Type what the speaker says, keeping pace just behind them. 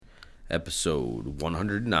episode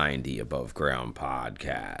 190 Above Ground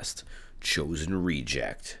Podcast, Chosen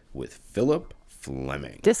Reject with Philip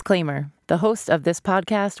Fleming. Disclaimer. The hosts of this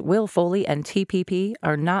podcast, Will Foley and TPP,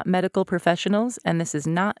 are not medical professionals, and this is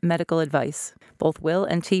not medical advice. Both Will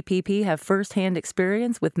and TPP have firsthand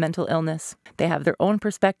experience with mental illness. They have their own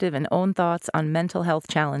perspective and own thoughts on mental health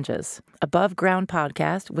challenges. Above Ground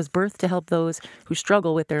Podcast was birthed to help those who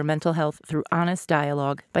struggle with their mental health through honest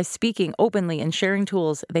dialogue. By speaking openly and sharing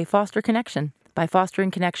tools, they foster connection. By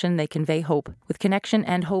fostering connection, they convey hope. With connection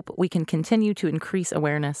and hope, we can continue to increase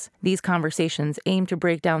awareness. These conversations aim to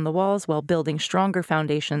break down the walls while building stronger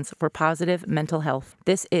foundations for positive mental health.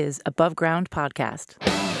 This is Above Ground Podcast.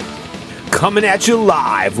 Coming at you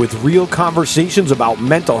live with real conversations about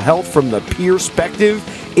mental health from the perspective.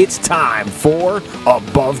 It's time for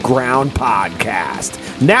Above Ground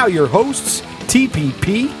Podcast. Now your hosts,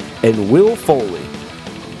 TPP and Will Foley.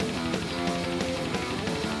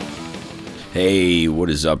 Hey, what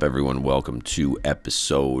is up, everyone? Welcome to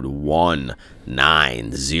episode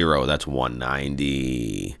 190. That's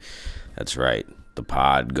 190. That's right. The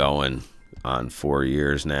pod going on 4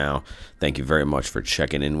 years now. Thank you very much for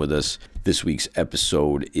checking in with us. This week's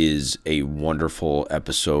episode is a wonderful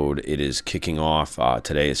episode. It is kicking off.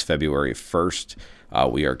 Today is February 1st.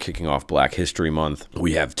 We are kicking off Black History Month.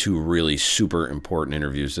 We have two really super important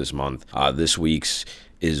interviews this month. This week's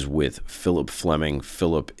is with Philip Fleming.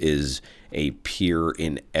 Philip is a peer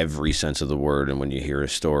in every sense of the word, and when you hear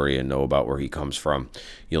his story and know about where he comes from,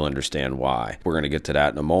 you'll understand why. We're going to get to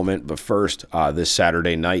that in a moment, but first, this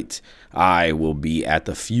Saturday night, I will be at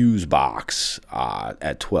the Fuse Box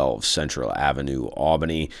at 12 Central Avenue,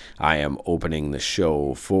 Albany. I am opening the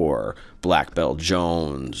show for Black Belt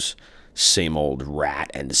Jones, Same Old Rat,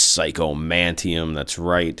 and Psychomantium. That's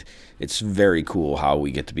right. It's very cool how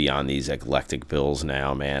we get to be on these eclectic bills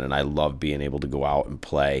now, man, and I love being able to go out and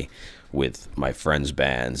play with my friends'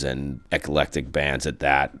 bands and eclectic bands at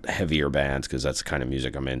that, heavier bands, because that's the kind of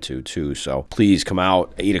music I'm into too. So please come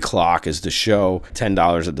out. 8 o'clock is the show,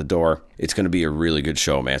 $10 at the door. It's going to be a really good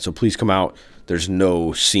show, man. So please come out. There's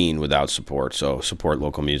no scene without support, so support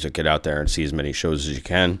local music. Get out there and see as many shows as you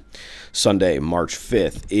can. Sunday, March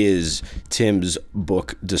 5th, is Tim's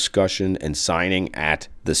book discussion and signing at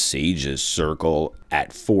the Sages Circle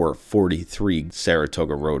at 443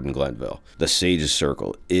 Saratoga Road in Glenville. The Sages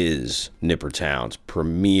Circle is Nippertown's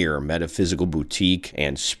premier metaphysical boutique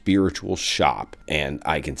and spiritual shop. And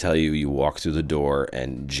I can tell you, you walk through the door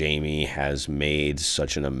and Jamie has made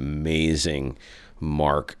such an amazing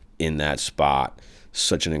mark in that spot.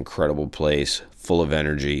 Such an incredible place, full of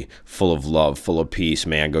energy, full of love, full of peace,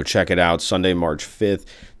 man. Go check it out. Sunday, March 5th,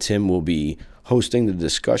 Tim will be hosting the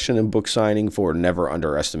discussion and book signing for Never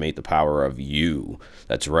Underestimate the Power of You.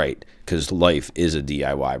 That's right, because life is a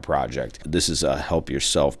DIY project. This is a help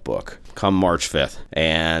yourself book. Come March 5th.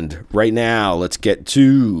 And right now, let's get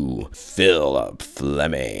to Philip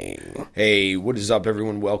Fleming. Hey, what is up,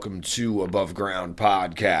 everyone? Welcome to Above Ground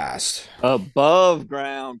Podcast. Above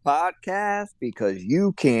Ground Podcast, because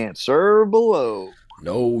you can't serve below.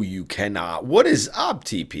 No, you cannot. What is up,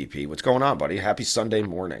 TPP? What's going on, buddy? Happy Sunday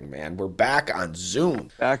morning, man. We're back on Zoom.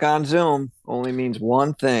 Back on Zoom only means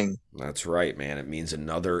one thing. That's right, man. It means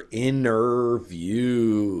another interview.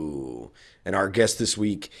 And our guest this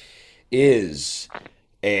week is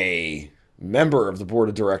a member of the board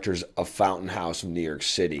of directors of Fountain House of New York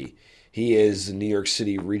City. He is the New York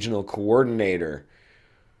City regional coordinator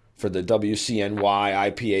for the WCNY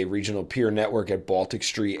IPA Regional Peer Network at Baltic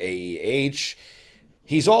Street AEH.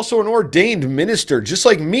 He's also an ordained minister, just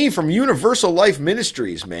like me, from Universal Life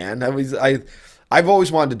Ministries, man. I've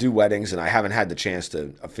always wanted to do weddings, and I haven't had the chance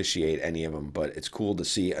to officiate any of them, but it's cool to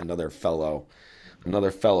see another fellow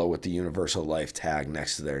with the Universal Life tag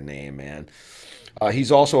next to their name, man.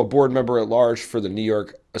 He's also a board member at large for the New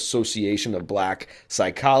York Association of Black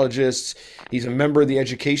Psychologists. He's a member of the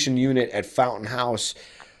education unit at Fountain House.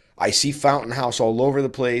 I see Fountain House all over the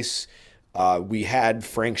place. We had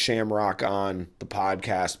Frank Shamrock on the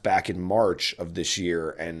podcast back in March of this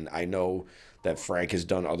year, and I know that Frank has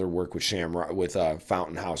done other work with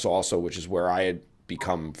Fountain House also, which is where I had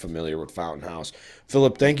become familiar with Fountain House.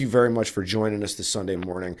 Philip, thank you very much for joining us this Sunday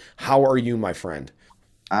morning. How are you, my friend?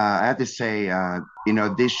 I have to say,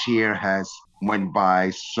 this year has went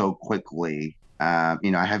by so quickly. I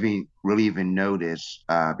haven't really even noticed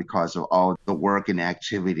because of all the work and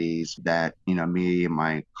activities that, me and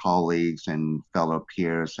my colleagues and fellow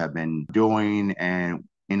peers have been doing and,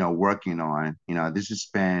 working on. It's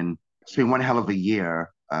been one hell of a year,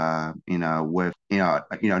 with,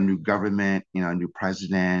 new government, new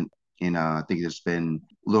president. I think there's been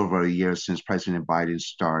little over a year since President Biden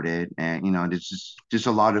started, and there's just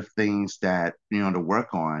a lot of things that to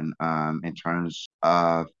work on in terms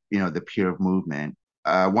of the peer movement.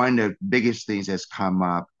 One of the biggest things that's come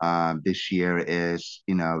up this year is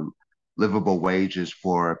livable wages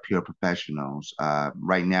for peer professionals.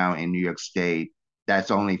 Right now in New York State,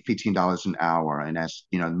 that's only $15 an hour, and that's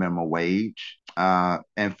the minimum wage.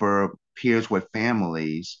 And for peers with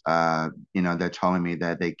families, they're telling me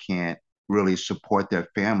that they can't really support their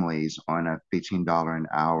families on a $15 an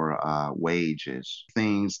hour wages.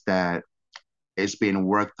 Things that is being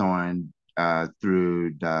worked on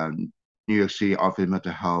through the New York City Office of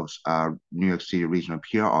Mental Health's New York City Regional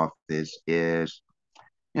Peer Office is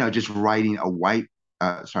just writing not a white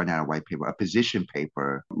paper, a position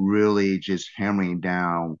paper, really just hammering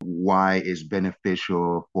down why it's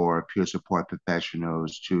beneficial for peer support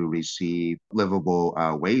professionals to receive livable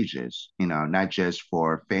wages, not just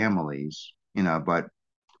for families, but,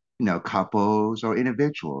 couples or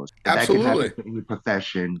individuals. Absolutely. That can happen for any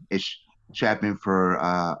profession. It should happen for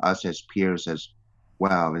us as peers as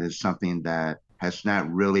well. It is something that has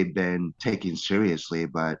not really been taken seriously,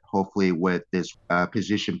 but hopefully with this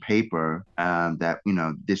position paper, that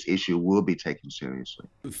this issue will be taken seriously.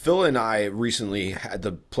 Phil and I recently had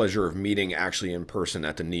the pleasure of meeting actually in person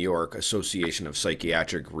at the New York Association of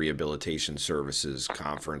Psychiatric Rehabilitation Services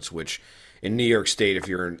conference, which in New York State, if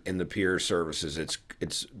you're in the peer services,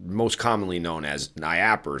 it's most commonly known as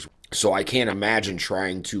NIAPers. So I can't imagine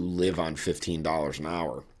trying to live on $15 an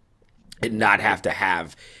hour and not have to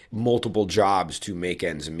have multiple jobs to make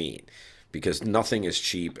ends meet, because nothing is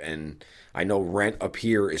cheap. And I know rent up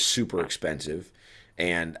here is super expensive,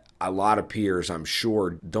 and a lot of peers, I'm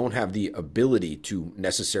sure, don't have the ability to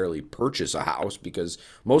necessarily purchase a house, because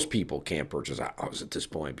most people can't purchase a house at this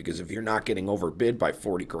point, because if you're not getting overbid by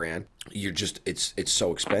 40 grand, it's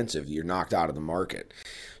so expensive, you're knocked out of the market.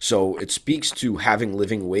 So it speaks to having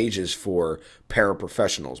living wages for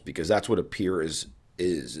paraprofessionals, because that's what a peer is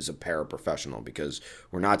a paraprofessional, because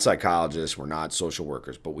we're not psychologists, we're not social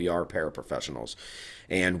workers, but we are paraprofessionals.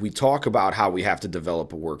 And we talk about how we have to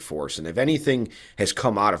develop a workforce. And if anything has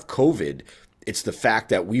come out of COVID, it's the fact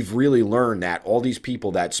that we've really learned that all these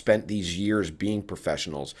people that spent these years being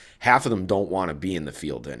professionals, half of them don't want to be in the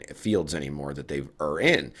fields anymore that they are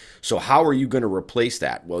in. So how are you going to replace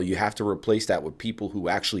that? Well, you have to replace that with people who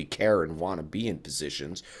actually care and want to be in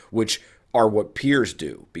positions, which are what peers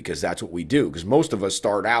do, because that's what we do. Because most of us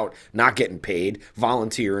start out not getting paid,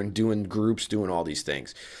 volunteering, doing groups, doing all these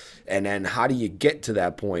things. And then how do you get to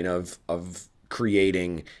that point of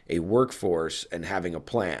creating a workforce and having a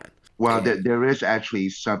plan? Well, there is actually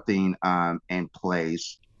something in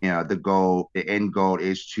place. The end goal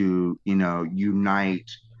is to, unite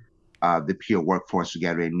the peer workforce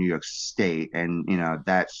together in New York State. And,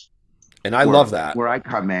 and I love that. Where I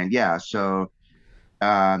come in. Yeah. So,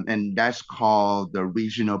 and that's called the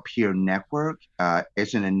Regional Peer Network.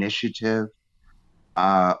 It's an initiative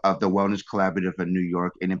of the Wellness Collaborative of New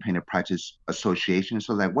York Independent Practice Association.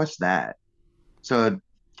 So, what's that? So,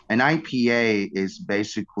 an IPA is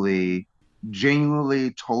basically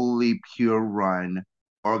genuinely, totally peer run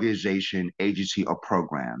organization, agency, or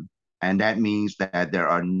program. And that means that there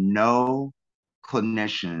are no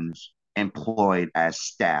clinicians employed as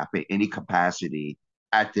staff in any capacity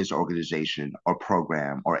at this organization or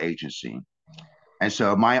program or agency. And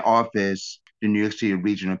so my office, the New York City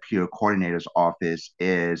Regional Peer Coordinator's office,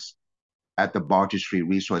 is at the Baltic Street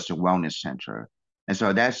Resource and Wellness Center. And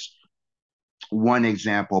so that's one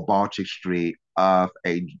example, Baltic Street, of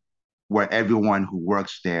where everyone who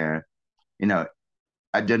works there,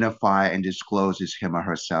 identify and discloses him or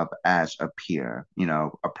herself as a peer,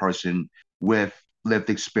 a person with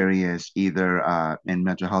lived experience either in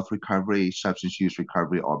mental health recovery, substance use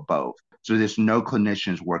recovery, or both. So there's no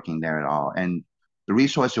clinicians working there at all. And the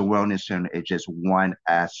Resource and Wellness Center is just one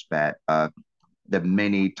aspect of the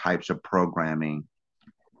many types of programming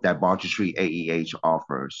that Baltic Street AEH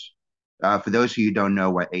offers. For those of you who don't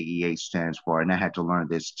know what AEH stands for, and I had to learn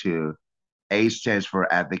this too, A stands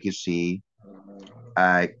for advocacy,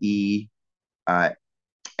 E,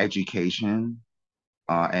 education,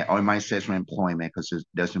 or it might say for employment, because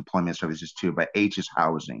there's employment services too, but H is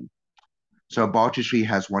housing. So Baltic Street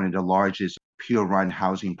has one of the largest peer-run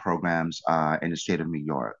housing programs in the state of New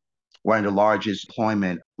York, one of the largest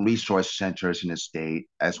employment resource centers in the state,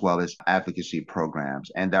 as well as advocacy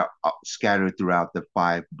programs, and they're scattered throughout the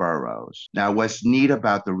 5 boroughs. Now, what's neat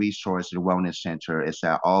about the Resource and Wellness Center is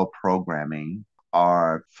that all programming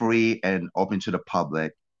are free and open to the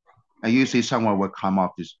public. And usually someone would come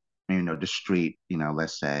off the street,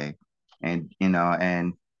 let's say, and,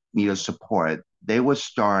 need support. they would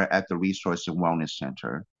start at the Resource and Wellness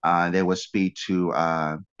Center. They would speak to,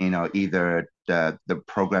 either the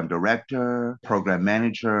program director, program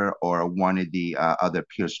manager, or one of the other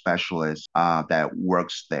peer specialists that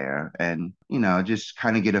works there, and just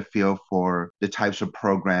kind of get a feel for the types of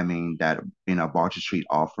programming that Balcher Street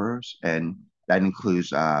offers, and that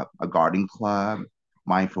includes a garden club,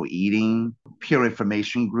 mindful eating, peer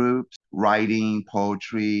information groups, writing,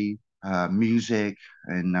 poetry, music,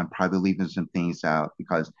 and I'm probably leaving some things out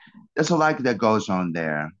because there's a lot that goes on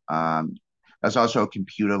there. There's also a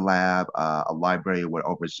computer lab, a library with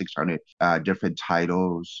over 600 different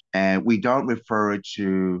titles. And we don't refer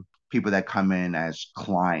to people that come in as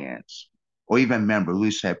clients or even members.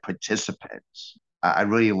 We said participants. I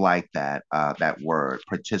really like that word,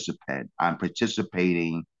 participant. I'm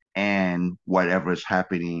participating and whatever is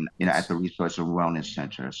happening, at the Resource and Wellness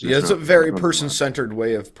Center. So Yeah, it's a that's very really well. person-centered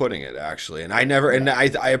way of putting it, actually. And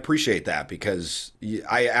I appreciate that because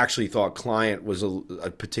I actually thought client was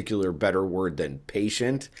a particular better word than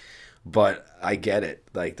patient, but I get it.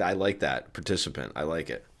 Like, I like that participant. I like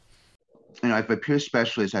it. If a peer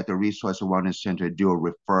specialist at the Resource and Wellness Center do a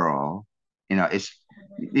referral, it's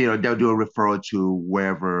they'll do a referral to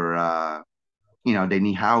wherever they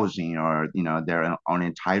need housing, or they're on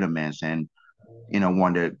entitlements and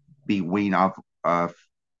want to be weaned off of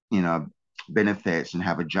you know benefits and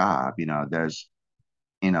have a job. You know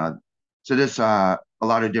so there's a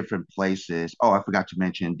lot of different places. Oh, I forgot to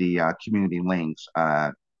mention the community links.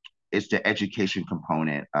 It's the education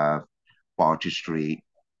component of Balcher Street,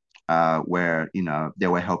 where they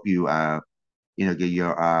will help you get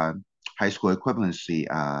your high school equivalency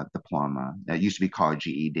diploma that used to be called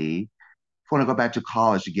GED. If you want to go back to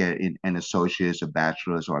college to get an associate's, a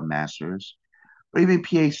bachelor's, or a master's, or even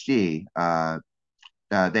PhD,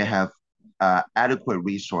 they have adequate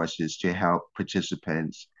resources to help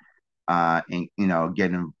participants in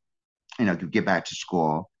get back to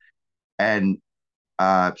school. And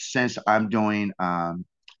since I'm doing a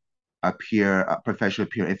professional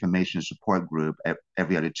peer information support group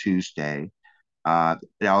every other Tuesday,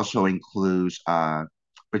 it also includes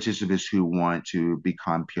participants who want to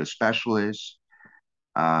become peer specialists,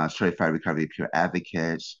 certified recovery peer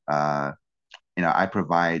advocates. I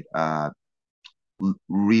provide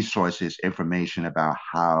resources, information about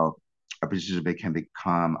how a participant can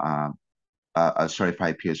become a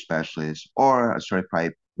certified peer specialist or a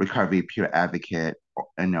certified recovery peer advocate,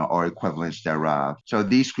 or equivalents thereof. So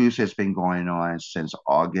these groups has been going on since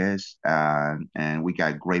August, and we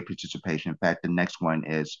got great participation. In fact, the next one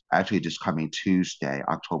is actually just coming Tuesday,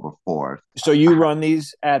 October 4th. So you run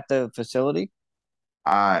these at the facility?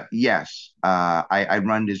 Yes. I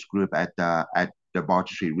run this group at the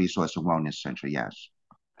Balcher Street Resource and Wellness Center. Yes.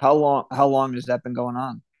 How long has that been going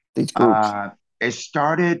on? These groups? It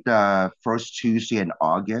started the first Tuesday in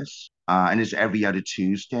August, and it's every other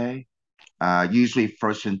Tuesday, usually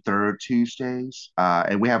first and third Tuesdays.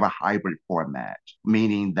 And we have a hybrid format,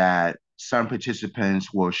 meaning that some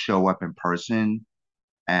participants will show up in person,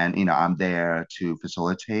 and I'm there to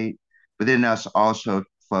facilitate. But then there's also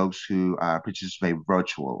folks who participate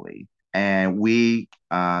virtually, and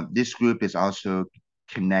this group is also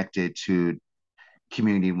connected to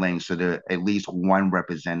Community Links, so there at least one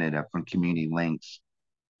representative from Community Links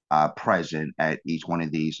present at each one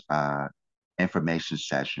of these information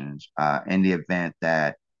sessions. In the event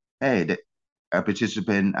that, hey, a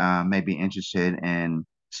participant may be interested in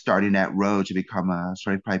starting that road to become a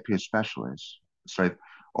certified peer specialist,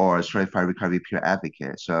 or a certified recovery peer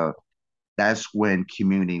advocate. So that's when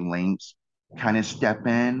Community Links kind of step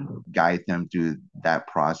in, guide them through that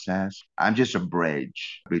process. I'm just a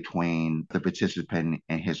bridge between the participant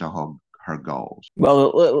and his or her goals.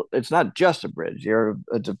 Well, it's not just a bridge.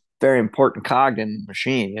 It's a very important cog in the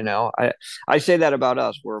machine. I say that about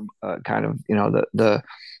us. We're kind of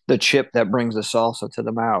the chip that brings the salsa to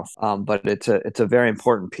the mouth. But it's a very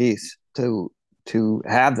important piece to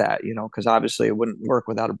have that. Because obviously it wouldn't work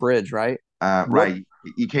without a bridge, right? Right.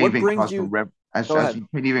 You can't What even brings cross the you? river. Go ahead.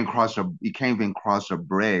 Cross a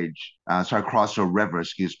bridge. Cross a river,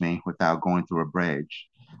 excuse me, without going through a bridge.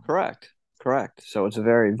 Correct. So it's a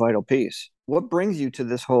very vital piece. What brings you to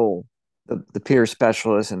this whole the peer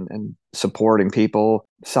specialist and supporting people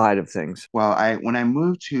side of things? Well, when I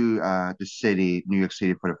moved to the city, New York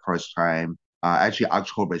City, for the first time, actually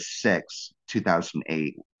October 6th,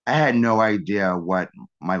 2008, I had no idea what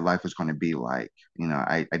my life was going to be like.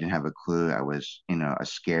 I didn't have a clue. I was, a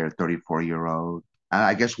scared 34-year-old.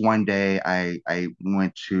 I guess one day I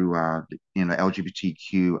went to,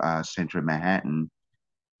 LGBTQ center in Manhattan,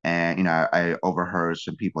 and, I overheard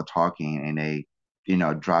some people talking, and they,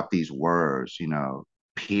 dropped these words,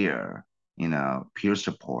 peer. peer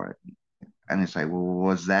support. And it's like, well, what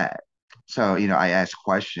was that? So, I ask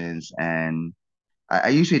questions, and I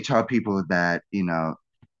usually tell people that,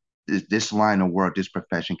 this line of work, this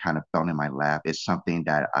profession kind of fell in my lap. It's something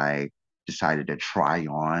that I decided to try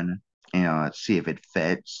on, see if it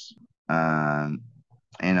fits. Um,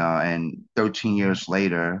 and 13 years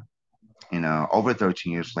later, over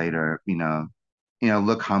 13 years later,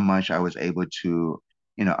 look how much I was able to,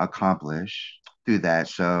 accomplish through that.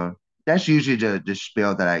 So that's usually the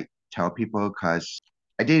spiel that I tell people, because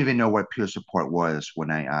I didn't even know what peer support was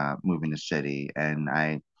when I moved in the city, and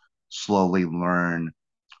I slowly learned,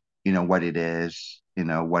 what it is,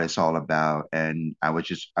 what it's all about, and I was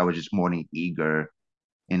just more than eager,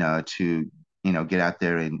 to get out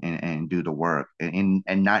there and do the work, and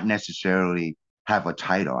not necessarily have a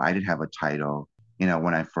title. I didn't have a title,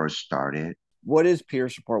 when I first started. What is peer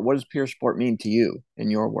support? What does peer support mean to you,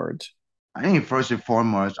 in your words? I think first and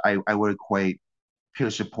foremost, I would equate peer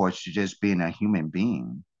support to just being a human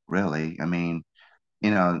being, really. I mean,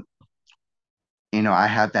 you know, I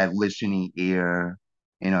have that listening ear,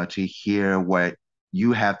 to hear what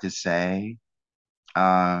you have to say.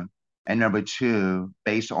 Uh, and number two,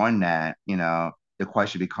 based on that, the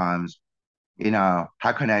question becomes,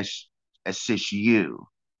 how can assist you?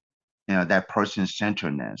 That person's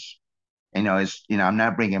centeredness. It's, I'm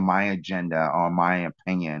not bringing my agenda or my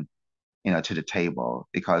opinion, to the table,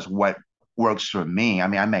 because what works for me, I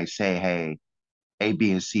mean, I may say, hey, A,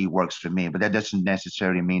 B, and C works for me, but that doesn't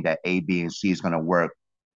necessarily mean that A, B, and C is going to work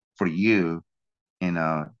for you,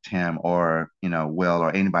 Tim, or, Will,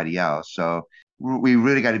 or anybody else. So we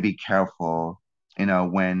really got to be careful,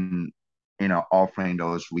 when, offering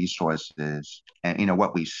those resources, and,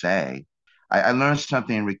 what we say. I learned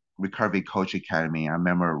something in Recovery Coach Academy. I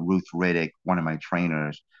remember Ruth Riddick, one of my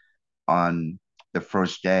trainers, on the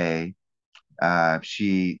first day,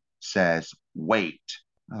 she says, wait.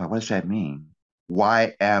 What does that mean?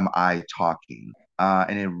 Why am I talking?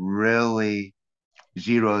 And it really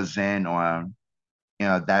zeroes in on,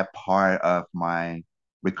 that part of my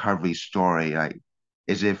recovery story. Like,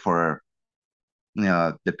 is it for,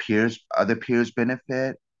 other peers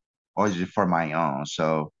benefit, or is it for my own?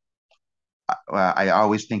 So I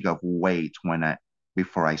always think of wait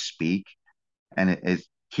before I speak, and it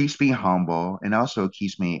keeps me humble, and also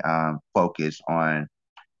keeps me focused on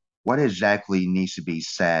what exactly needs to be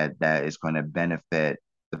said that is going to benefit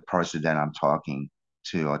the person that I'm talking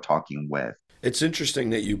to or talking with. It's interesting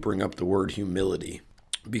that you bring up the word humility,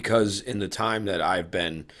 because in the time that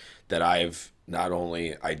I've not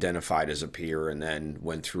only identified as a peer and then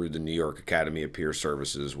went through the New York Academy of Peer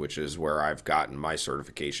Services, which is where I've gotten my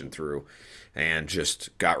certification through and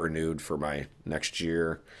just got renewed for my next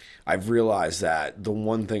year, I've realized that the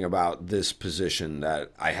one thing about this position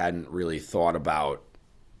that I hadn't really thought about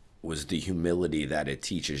was the humility that it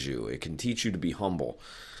teaches you. It can teach you to be humble.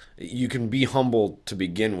 You can be humble to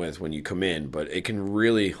begin with when you come in, but it can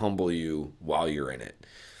really humble you while you're in it.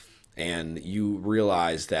 And you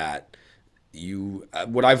realize that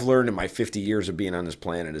what I've learned in my 50 years of being on this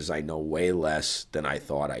planet is I know way less than I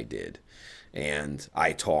thought I did. And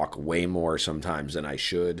I talk way more sometimes than I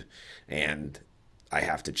should. And I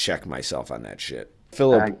have to check myself on that shit.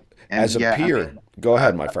 Philip, And as a yeah, I peer, mean, go I,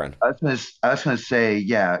 ahead, my friend. I was gonna say,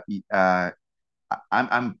 yeah,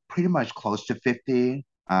 I'm pretty much close to 50.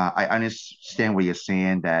 I understand what you're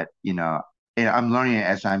saying, that, and I'm learning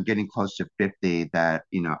as I'm getting close to 50 that,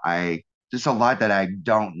 there's a lot that I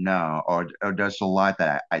don't know, or there's a lot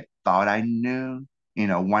that I thought I knew.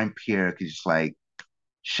 One peer could just like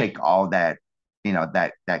shake all that,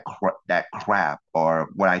 that crap, or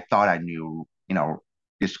what I thought I knew,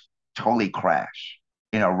 just totally crash,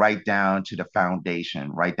 right down to the foundation,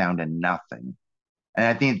 right down to nothing. And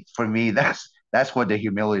I think for me, that's what the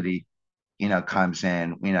humility, comes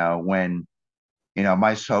in, when,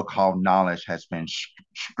 my so-called knowledge has been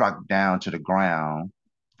struck down to the ground,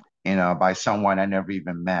 by someone I never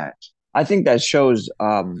even met. I think that shows.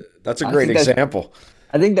 That's a I great think that example.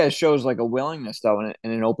 I think that shows like a willingness, though, and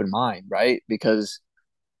an open mind, right? Because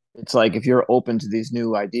it's like if you're open to these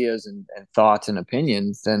new ideas and thoughts and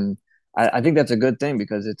opinions, then I think that's a good thing,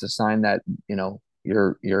 because it's a sign that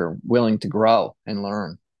you're willing to grow and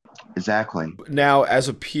learn. Exactly. Now, as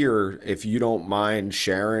a peer, if you don't mind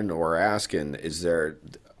sharing or asking,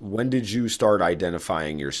 when did you start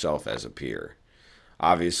identifying yourself as a peer?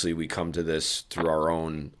 Obviously, we come to this through our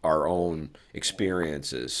own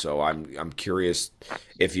experiences. So I'm curious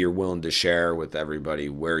if you're willing to share with everybody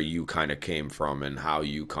where you kind of came from and how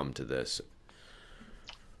you come to this.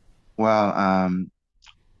 Well,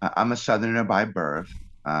 I'm a Southerner by birth.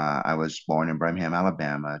 I was born in Birmingham,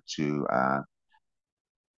 Alabama, to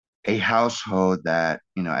a household that,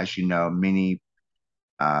 as you know, many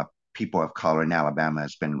uh, people of color in Alabama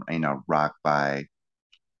has been, rocked by,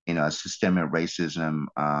 systemic racism,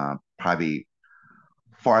 probably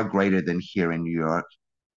far greater than here in New York.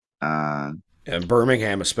 Um, And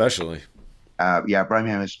Birmingham, especially. yeah,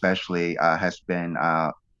 Birmingham especially has been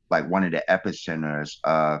like one of the epicenters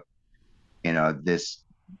of, this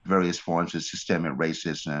various forms of systemic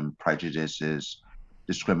racism, prejudices,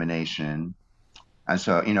 discrimination. And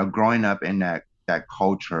so, growing up in that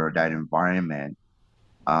culture, that environment,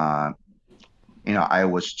 uh, I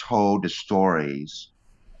was told the stories,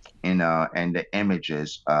 and the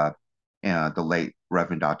images of, the late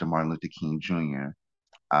Reverend Dr. Martin Luther King Jr.,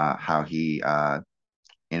 how he,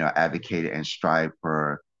 advocated and strived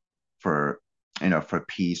for, for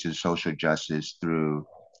peace and social justice through,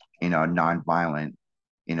 nonviolent,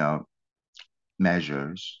 you know,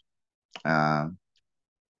 measures. Um,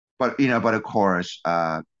 but of course,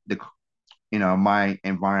 my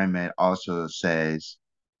environment also says,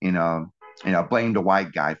 you know, blame the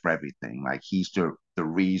white guy for everything. Like he's the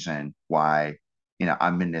reason why,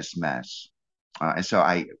 I'm in this mess. And so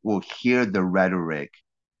I will hear the rhetoric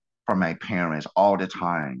from my parents all the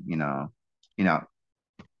time, you know,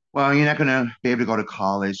 well, you're not gonna be able to go to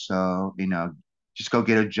college, so, just go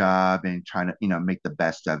get a job and try to, make the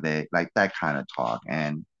best of it, like that kind of talk.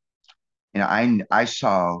 And, I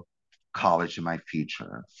saw college in my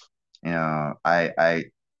future. I I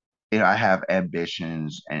have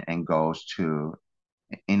ambitions and goals too.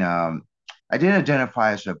 You know, I didn't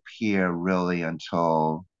identify as a peer really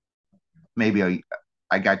until maybe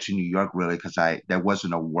I got to New York really because I there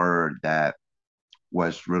wasn't a word that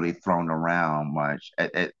was really thrown around much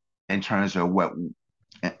in terms of what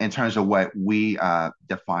we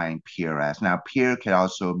define peer as. Now, peer could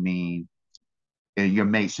also mean your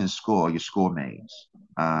mates in school, your schoolmates,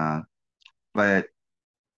 but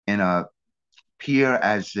in a peer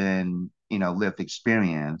as in lived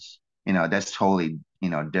experience, that's totally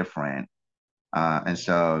different. And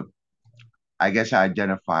so I guess I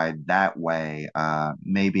identified that way.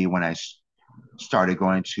 Maybe when I started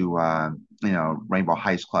going to Rainbow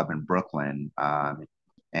Heights Club in Brooklyn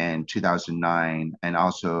in 2009, and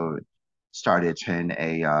also started attending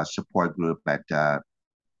a support group at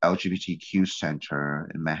LGBTQ Center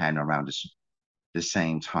in Manhattan around the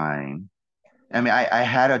same time. I mean, I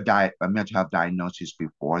had a mental health diagnosis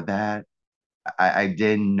before that. I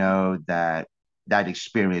didn't know that that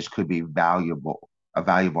experience could be a valuable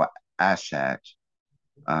asset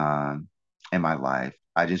um, in my life.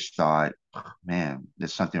 I just thought, man,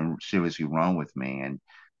 there's something seriously wrong with me, and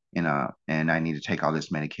I need to take all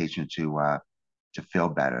this medication to feel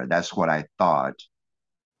better. That's what I thought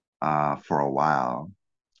for a while,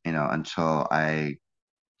 until I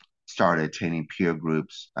started attending peer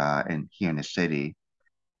groups in here in the city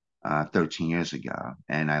 13 years ago,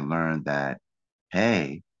 and I learned that,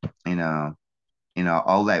 hey, you know,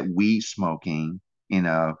 all that weed smoking, you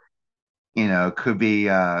know, could be,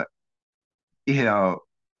 you know,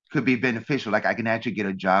 could be beneficial. Like I can actually get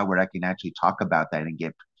a job where I can actually talk about that and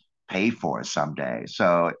get paid for it someday.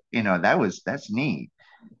 So, that's neat.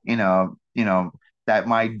 That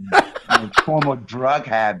my former drug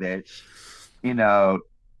habits, you know,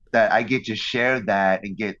 that I get to share that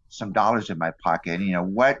and get some dollars in my pocket.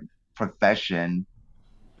 What profession,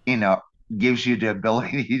 you know, gives you the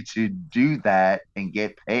ability to do that and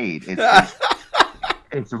get paid?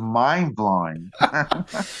 It's mind blowing.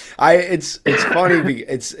 It's funny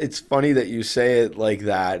it's funny that you say it like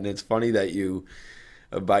that, and it's funny that you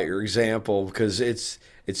about your example because it's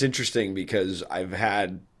interesting because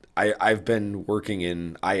I've been working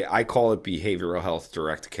in I call it behavioral health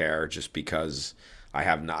direct care just because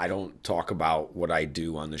I don't talk about what I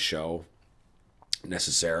do on the show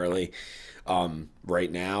necessarily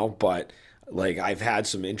right now, but like I've had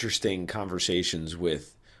some interesting conversations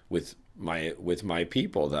with my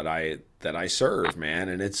people that I serve, man,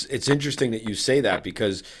 and it's interesting that you say that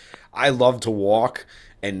because I love to walk.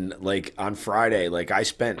 And like on Friday, like I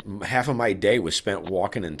spent half of my day was spent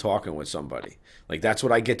walking and talking with somebody. Like that's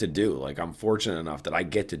what I get to do. Like I'm fortunate enough that I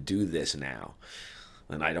get to do this now.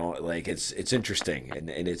 And I don't like it's interesting and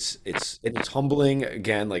it's humbling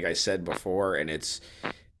again, like I said before, and it's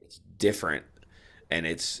different and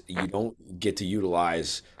it's you don't get to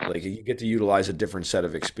utilize like you get to utilize a different set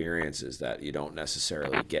of experiences that you don't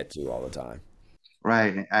necessarily get to all the time.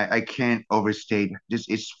 Right. I can't overstate just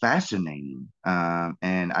it's fascinating.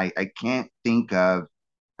 And I can't think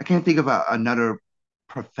about another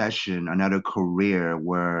profession, another career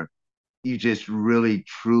where you just really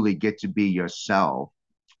truly get to be yourself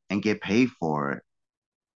and get paid for it.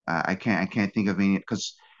 I can't think of any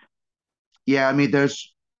because yeah, I mean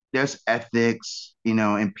there's ethics,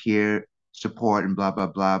 and peer support and blah blah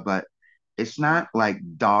blah, but it's not like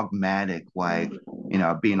dogmatic, like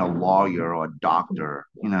being a lawyer or a doctor,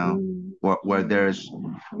 where there's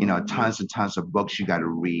tons and tons of books you got to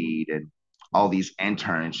read and all these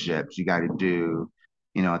internships you got to do,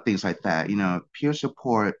 things like that. Peer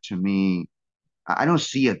support to me, I don't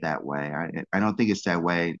see it that way. I don't think it's that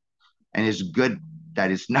way, and it's good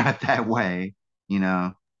that it's not that way. You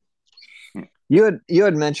know. You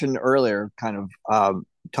had mentioned earlier, kind of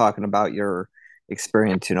talking about your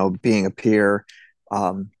experience, being a peer.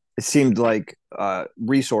 It seemed like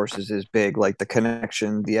resources is big, like the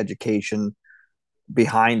connection, the education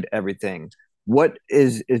behind everything. What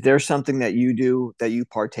is there something that you do that you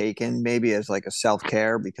partake in, maybe as like a self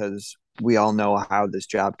care? Because we all know how this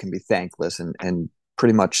job can be thankless and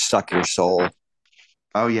pretty much suck your soul.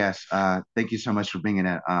 Oh yes. Thank you so much for bringing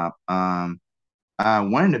that up.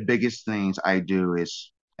 One of the biggest things I do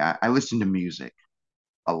is I listen to music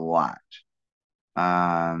a lot.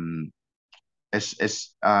 Um,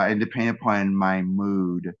 and depending upon my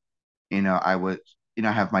mood, I would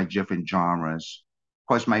have my different genres. Of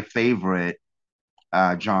course, my favorite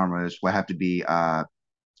genres would have to be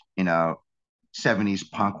you know 70s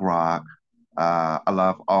punk rock. I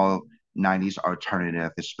love all 90s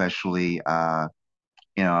alternative, especially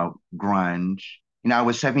grunge. I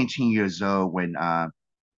was 17 years old when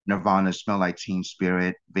Nirvana Smell Like Teen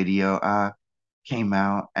Spirit video came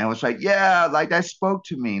out. And it was like, yeah, like that spoke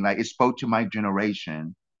to me. Like it spoke to my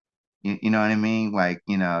generation. You know what I mean? Like,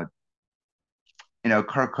 Kurt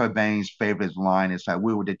Cobain's favorite line is like,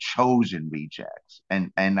 we were the chosen rejects.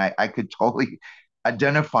 And I could totally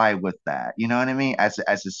identify with that. You know what I mean? As a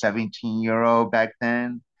 17-year-old back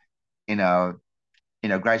then, you know,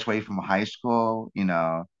 graduated from high school,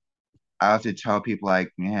 I have to tell people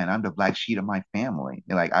like, man, I'm the black sheep of my family.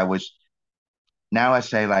 Like I was now I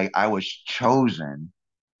say like I was chosen,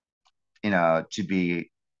 to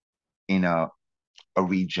be, you know, a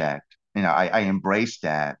reject. I embrace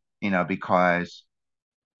that, because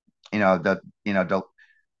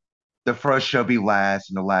the first shall be last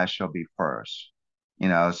and the last shall be first.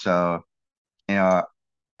 So you know,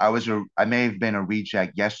 I may have been a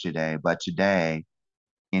reject yesterday, but today,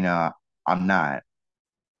 you know, I'm not.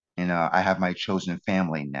 I have my chosen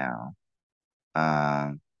family now.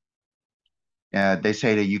 Um, yeah, they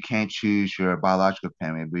say that you can't choose your biological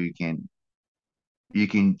family, but you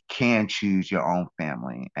can choose your own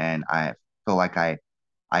family, and I feel like I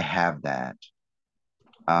have that.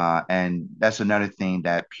 And that's another thing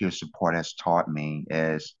that peer support has taught me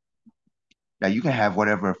is that you can have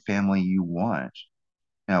whatever family you want,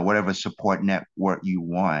 whatever support network you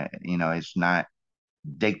want. It's not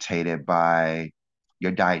dictated by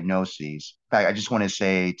your diagnoses. In fact, I just want to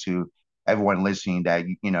say to everyone listening that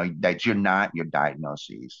that you're not your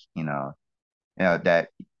diagnoses. That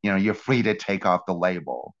you're free to take off the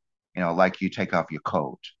label. Like you take off your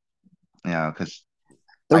coat. Because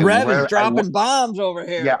The I Rev is wear I dropping bombs over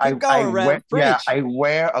here. yeah Keep going, Rev. Preach. I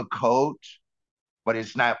wear a coat, but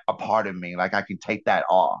it's not a part of me. Like I can take that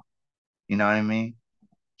off. You know what I mean?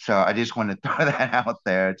 So I just want to throw that out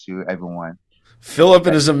there to everyone. Philip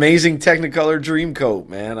in his amazing Technicolor dream coat,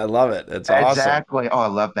 man. I love it. It's awesome. Exactly. Oh, I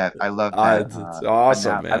love that. I love that. It's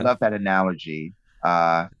awesome, I man. love that analogy.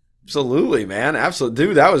 Uh, Absolutely, man. Absolutely,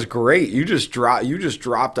 dude. That was great. You just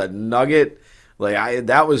dropped a nugget.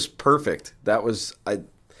 That was perfect. That was I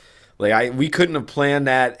like I we couldn't have planned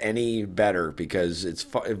that any better because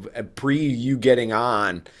pre you getting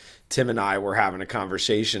on. Tim and I were having a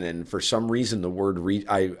conversation, and for some reason, the word we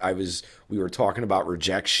were talking about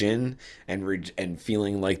rejection and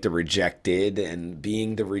feeling like the rejected and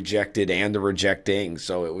being the rejected and the rejecting.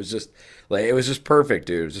 So it was just perfect,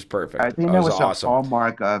 dude. It was just I perfect. think That that was was a awesome.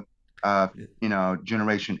 hallmark of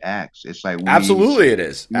Generation X. It's like Absolutely, it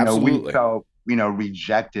is. we Absolutely. felt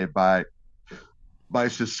rejected by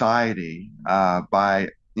society, by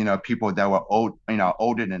people that were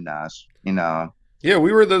older than us. Yeah,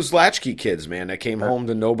 we were those latchkey kids, man, that came Uh, home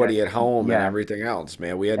to yeah, nobody at home and yeah. everything else,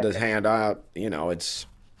 man. We had to hand out,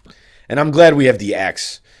 and I'm glad we have the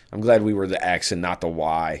X. I'm glad we were the X and not the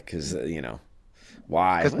Y, because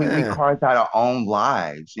why? Because we carved out our own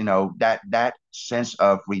lives. That sense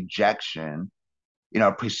of rejection,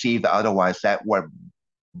 perceived otherwise, that what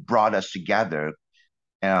brought us together.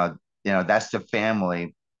 That's the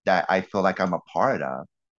family that I feel like I'm a part of,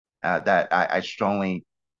 that I strongly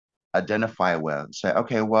identify with. Say,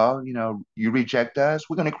 okay, well, you reject us,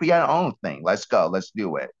 we're going to create our own thing. Let's go, let's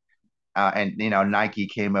do it. And Nike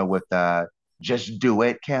came up with the "Just Do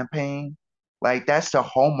It" campaign. Like that's the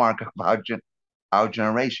hallmark of our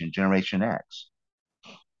generation, Generation X.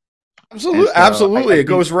 And Absolutely, so absolutely. I It think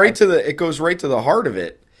goes right to the. It goes right to the heart of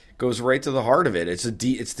it. Goes right to the heart of it. It's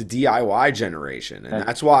the DIY generation, and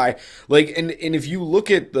that's why. Like, and if you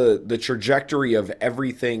look at the trajectory of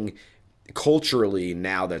everything culturally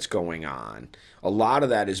now that's going on, a lot of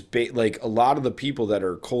that is like a lot of the people that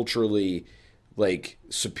are culturally like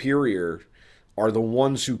superior are the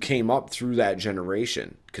ones who came up through that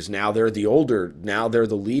generation, because now they're the older, now they're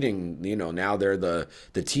the leading, now they're the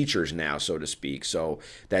teachers now, so to speak. So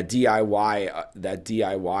that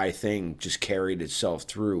DIY thing just carried itself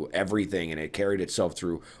through everything, and it carried itself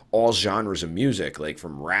through all genres of music, like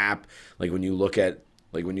from rap, like when you look at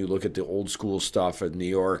the old school stuff in New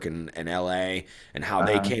York and LA, and how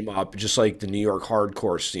they uh, came up, just like the New York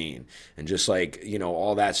hardcore scene, and just like,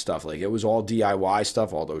 all that stuff. Like, it was all DIY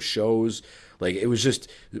stuff, all those shows. Like, it was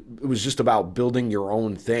just about building your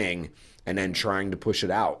own thing and then trying to push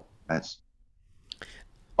it out. that's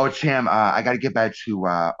Oh, Cham, I got to get back to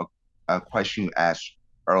a question you asked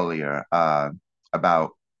earlier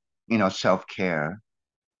about, self-care.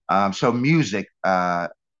 So music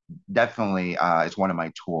definitely is one of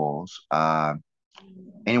my tools.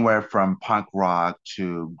 Anywhere from punk rock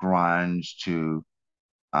to grunge to,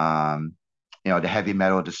 um, the heavy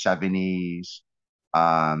metal of the 70s,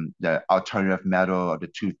 the alternative metal of the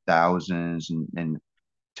 2000s and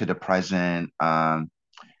to the present.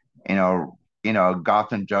 You know,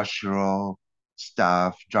 goth industrial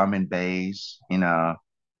stuff, drum and bass.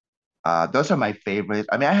 Those are my favorites.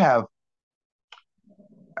 I mean,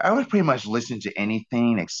 I would pretty much listen to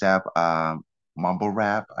anything except mumble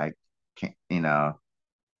rap. I can't,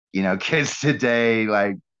 kids today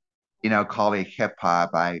like, call it hip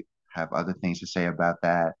hop. I have other things to say about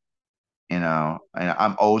that. And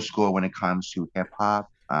I'm old school when it comes to hip hop.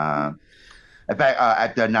 In fact,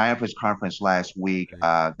 at the NIAFRS conference last week,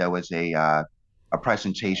 there was a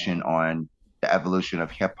presentation on the evolution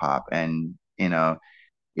of hip hop, and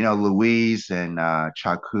Louise and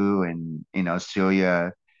Chaku and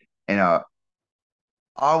Celia, you know,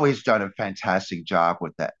 always done a fantastic job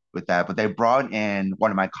with that. But they brought in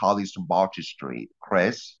one of my colleagues from Balcher Street,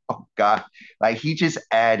 Chris. Oh God, like he just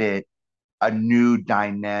added a new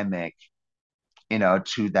dynamic,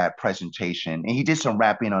 to that presentation, and he did some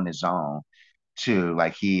rapping on his own too.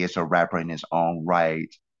 Like he is a rapper in his own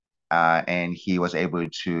right, and he was able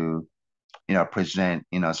to, present,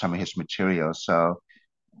 some of his material. So,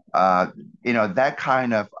 uh, that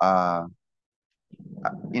kind of, that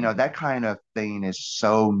kind of thing is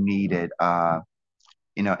so needed,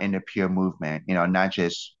 in the peer movement. Not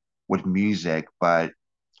just with music, but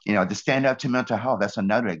to stand up to mental health. That's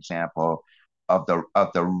another example of the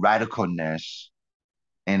radicalness,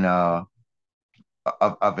 you know,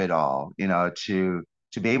 of it all. To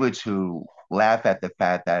be able to laugh at the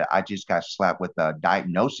fact that I just got slapped with a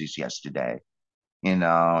diagnosis yesterday, and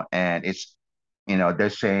they're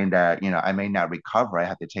saying that, I may not recover. I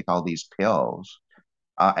have to take all these pills,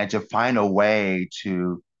 and to find a way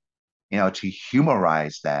to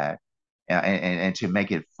humorize that, and to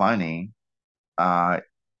make it funny.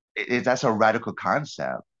 That's a radical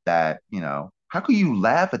concept that, how could you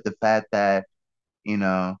laugh at the fact that, you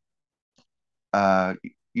know, uh,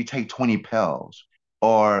 you take 20 pills?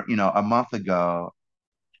 Or, a month ago,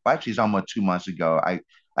 well, actually, it's almost 2 months ago, I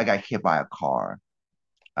got hit by a car,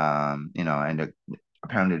 and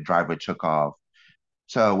apparently the driver took off.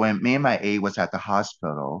 So when me and my aide was at the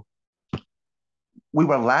hospital, we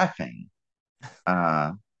were laughing.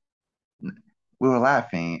 Uh, we were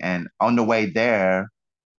laughing. And on the way there,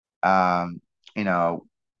 um, you know,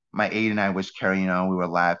 my aide and I was carrying on. We were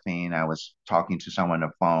laughing. I was talking to someone on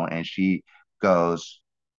the phone, and she goes,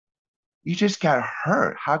 "You just got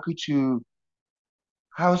hurt. How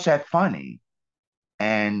is that funny?"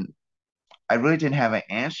 And I really didn't have an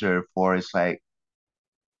answer for it. It's like,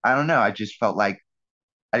 I don't know. I just felt like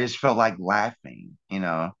laughing,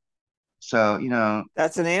 So,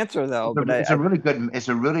 That's an answer though, it's a, but it's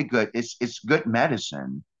a really good, it's good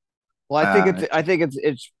medicine. well, Uh, I think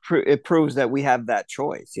it proves that we have that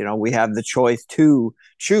choice. We have the choice to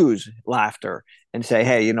choose laughter and say,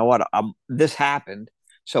 hey, you know what? This happened.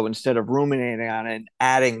 So instead of ruminating on it and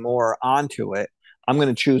adding more onto it, I'm going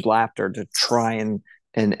to choose laughter to try and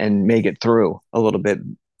make it through a little bit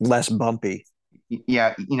less bumpy.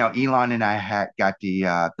 yeah, Elon and I had got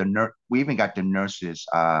we even got the nurses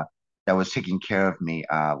that was taking care of me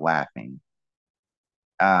laughing.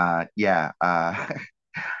 Yeah, I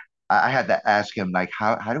had to ask him like,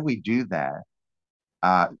 how do we do that?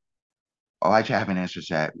 Uh, oh, I haven't answered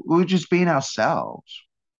that. We were just being ourselves,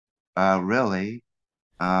 really.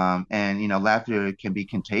 And laughter can be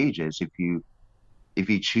contagious if you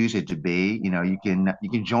choose it to be. You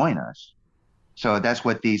can join us. So that's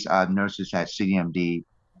what these nurses at CDMD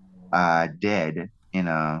did. You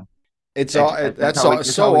know, It's all that's that's how all, it,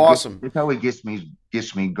 that's how so it gets awesome. that's how it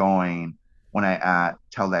gets me going when I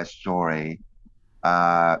tell that story.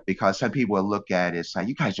 Because some people will look at it and say,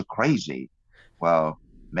 "You guys are crazy." Well,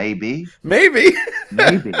 maybe, Maybe.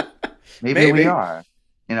 maybe, maybe we Maybe. are.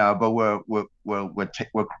 You know, but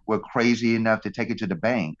we're crazy enough to take it to the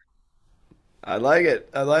bank. I like it.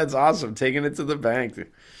 It's awesome. Taking it to the bank.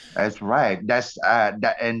 That's right.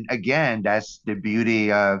 And again, that's the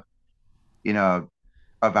beauty of you know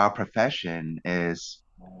of our profession is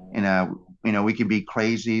we can be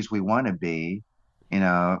crazy as we want to be, you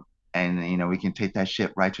know, and we can take that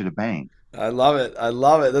shit right to the bank. I love it. I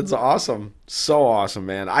love it. That's awesome. So awesome,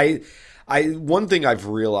 man. One thing I've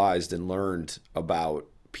realized and learned about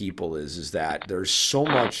people is that there's so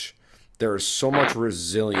much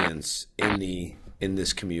resilience in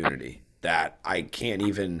this community that I can't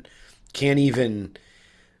even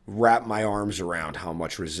wrap my arms around how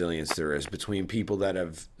much resilience there is between people that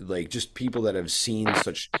have just people that have seen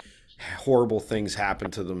such horrible things happen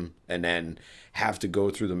to them and then have to go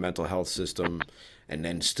through the mental health system and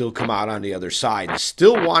then still come out on the other side and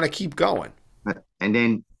still want to keep going. And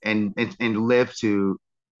then and live to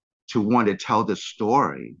want to tell the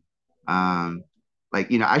story. Um,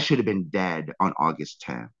 I should have been dead on August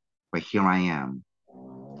 10th, but here I am.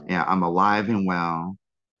 Yeah, I'm alive and well.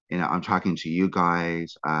 I'm talking to you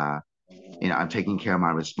guys. I'm taking care of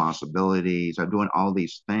my responsibilities. I'm doing all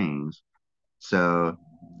these things. So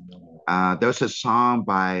there's a song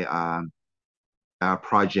by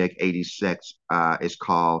Project 86. It's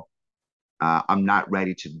called "I'm Not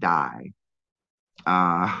Ready to Die,"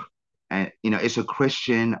 and it's a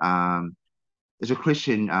Christian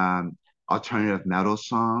alternative metal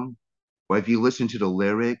song. But if you listen to the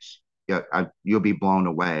lyrics, you'll be blown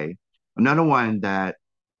away. Another one that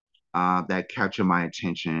captured my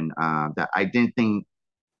attention that I didn't think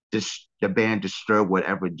the band Disturbed would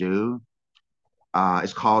ever do.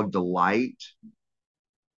 It's called "Delight."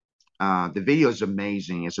 The video is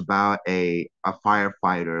amazing. It's about a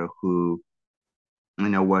firefighter who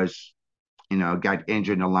was got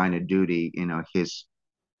injured in the line of duty.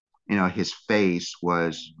 His face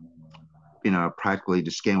was practically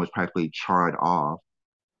the skin was practically charred off,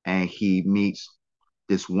 and he meets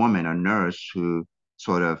this woman, a nurse, who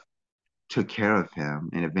sort of took care of him,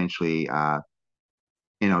 and eventually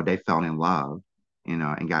they fell in love,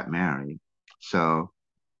 and got married. So,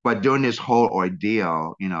 but during this whole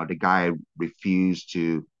ordeal, the guy refused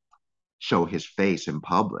to show his face in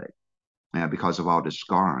public, because of all the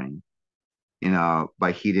scarring,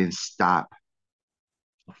 but he didn't stop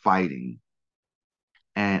fighting.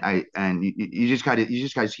 And you just gotta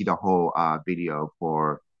see the whole video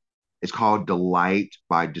for it's called Delight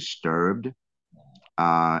by Disturbed.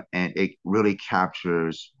 And it really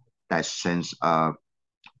captures that sense of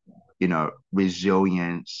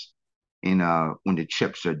resilience, when the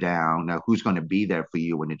chips are down. Now, who's going to be there for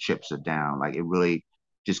you when the chips are down? Like, it really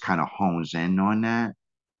just kind of hones in on that.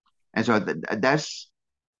 And so that's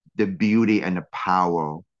the beauty and the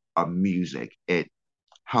power of music. It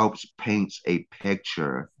helps paints a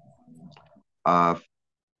picture of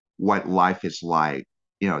what life is like,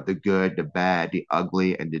 the good, the bad, the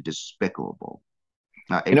ugly, and the despicable.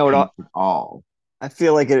 It It paints it all. I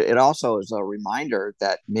feel like it also is a reminder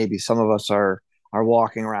that maybe some of us are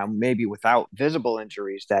walking around maybe without visible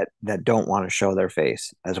injuries that don't want to show their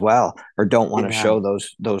face as well, or don't want to Yeah, show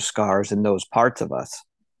those scars and those parts of us.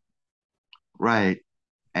 right.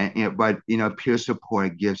 And but peer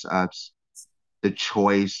support gives us the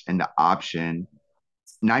choice and the option,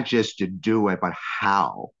 not just to do it, but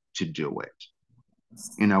how to do it.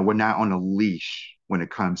 We're not on a leash when it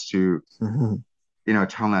comes to Mhm.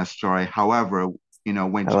 telling that story. However, when I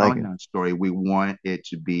like telling it. that story, we want it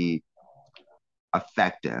to be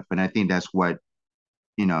effective, and I think that's what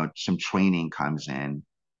some training comes in.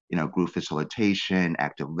 Group facilitation,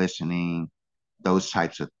 active listening, those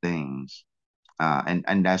types of things.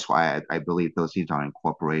 And that's why I believe those things are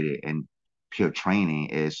incorporated in peer training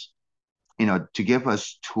is, to give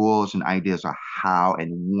us tools and ideas of how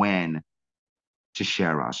and when to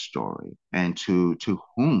share our story and to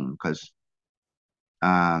whom. Because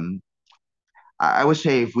um, I would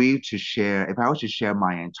say if I was to share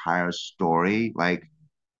my entire story, like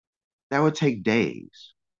that would take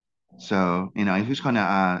days. So, who's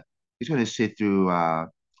gonna sit through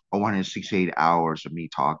 168 hours of me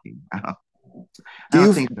talking? I Do don't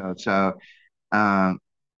you think so. Um,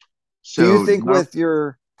 do you so think no, with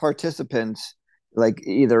your participants, like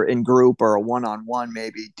either in group or a one-on-one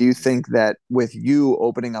maybe, do you think that with you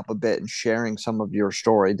opening up a bit and sharing some of your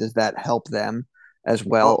story, does that help them as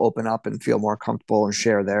well open up and feel more comfortable and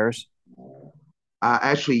share theirs?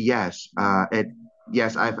 Actually, yes.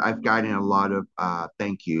 Yes, I've gotten a lot of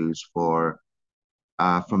thank yous for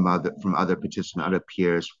from other participants, other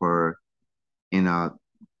peers for you know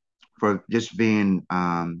for just being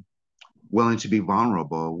willing to be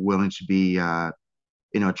vulnerable, willing to be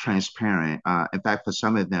transparent. In fact, for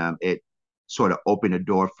some of them, it sort of opened a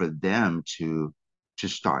door for them to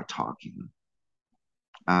start talking.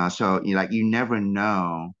 So like you never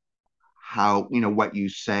know how what you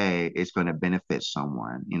say is going to benefit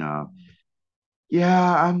someone.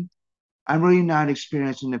 Yeah, I'm really not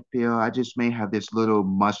experienced in the field. I just may have this little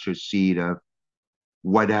mustard seed of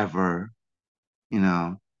whatever. You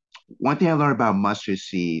know, one thing I learned about mustard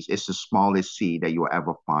seeds, it's the smallest seed that you'll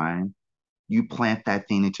ever find. You plant that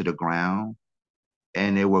thing into the ground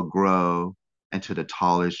and it will grow into the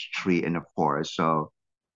tallest tree in the forest. So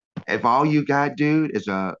if all you got, dude, is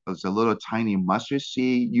a little tiny mustard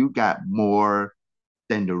seed, you got more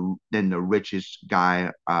than the richest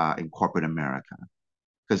guy in corporate America.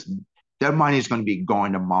 Because their money is going to be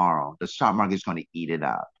going tomorrow. The stock market is going to eat it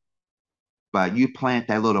up. But you plant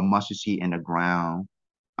that little mustard seed in the ground,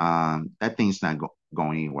 that thing's not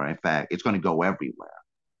going anywhere. In fact, it's going to go everywhere.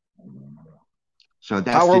 So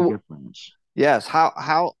that's the difference. Yes.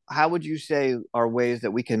 How would you say are ways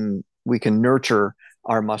that we can nurture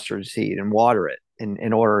our mustard seed and water it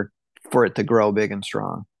in order for it to grow big and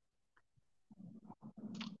strong?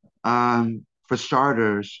 For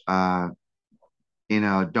starters, don't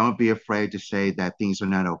be afraid to say that things are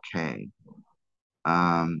not okay.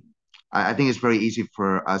 I think it's very easy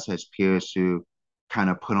for us as peers to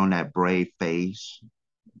kind of put on that brave face,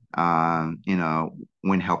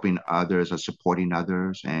 when helping others or supporting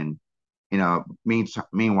others. And,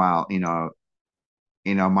 meanwhile,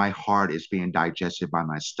 my heart is being digested by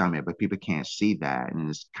my stomach, but people can't see that. And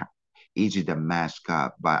it's easy to mask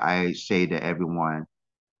up. But I say to everyone,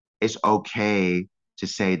 it's okay to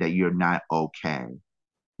say that you're not okay.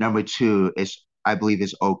 Number two, I believe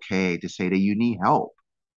it's okay to say that you need help.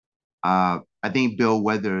 I think Bill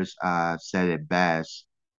Withers said it best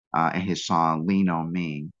in his song "Lean on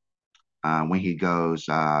Me" when he goes,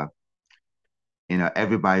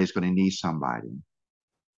 everybody's going to need somebody.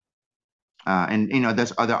 And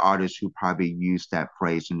there's other artists who probably use that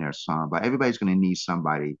phrase in their song, but everybody's going to need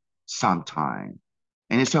somebody sometime,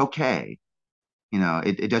 and it's okay.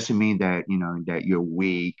 It doesn't mean that that you're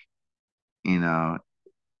weak. You know,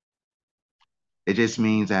 it just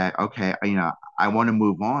means that okay, I want to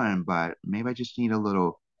move on, but maybe I just need a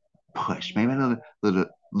little push, maybe a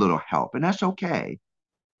little help, and that's okay.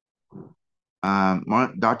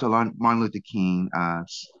 Dr. Martin Luther King, I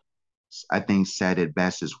think, said it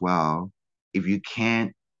best as well. If you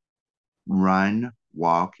can't run,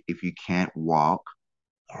 walk. If you can't walk,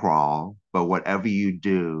 crawl. But whatever you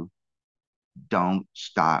do, don't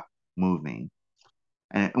stop moving.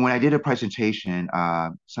 And when I did a presentation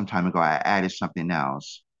some time ago, I added something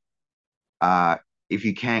else. If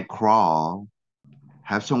you can't crawl,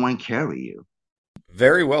 have someone carry you.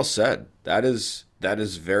 Very well said. That is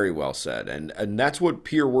very well said. And that's what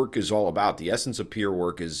peer work is all about. The essence of peer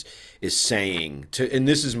work is saying to, and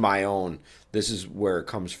this is where it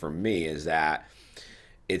comes from me, is that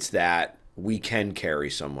it's that we can carry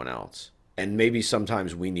someone else. And maybe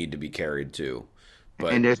sometimes we need to be carried too.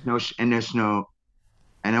 But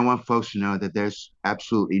and I want folks to know that there's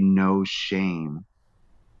absolutely no shame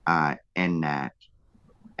in that.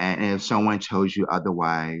 And if someone tells you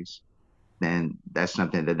otherwise, then that's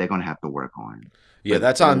something that they're going to have to work on. Yeah,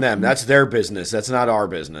 that's on them. That's their business. That's not our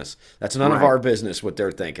business. That's none of our business what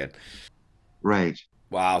they're thinking. Right.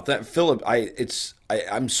 Wow, Philip,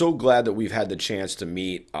 I'm so glad that we've had the chance to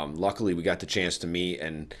meet. Luckily, we got the chance to meet,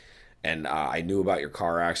 and I knew about your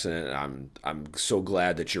car accident. I'm so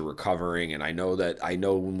glad that you're recovering, and I know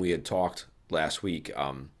when we had talked last week,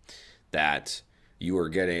 that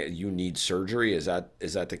you need surgery. Is that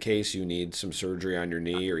the case? You need some surgery on your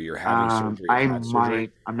knee, or you're having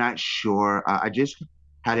surgery? I'm not sure. I just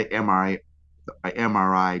had an MRI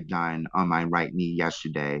done on my right knee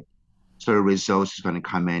yesterday, so the results is going to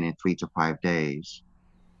come in 3 to 5 days.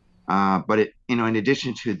 But in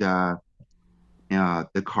addition to the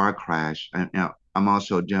car crash, I'm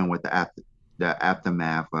also dealing with the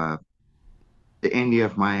aftermath of the ending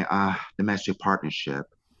of my domestic partnership.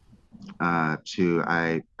 I've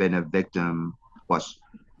been a victim.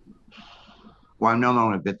 I'm no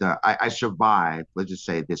longer a victim. I survived. Let's just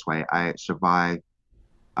say it this way: I survived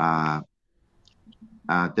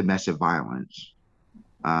domestic violence,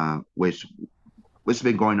 which has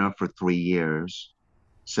been going on for 3 years.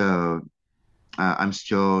 So I'm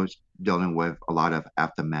still dealing with a lot of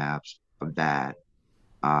aftermaths of that.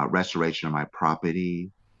 restoration of my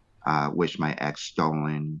property, which my ex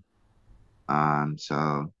stolen.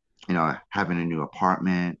 So, having a new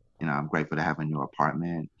apartment, I'm grateful to have a new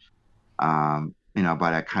apartment.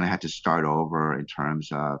 But I kind of had to start over in terms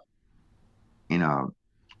of, you know,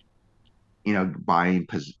 buying,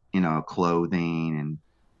 clothing and,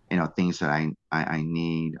 things that I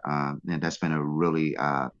need. And that's been a really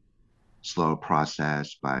slow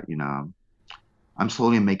process, but, I'm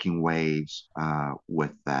slowly making waves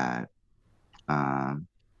with that. Um,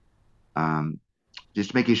 um,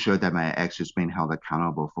 just making sure that my ex is being held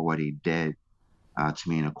accountable for what he did to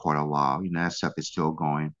me in a court of law. That stuff is still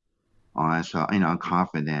going on. So, I'm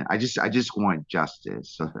confident. I just want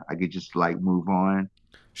justice so that I could just like move on.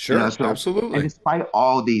 Sure, So, and absolutely. despite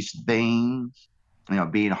all these things,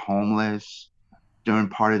 being homeless during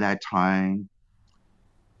part of that time,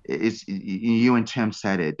 it's you and Tim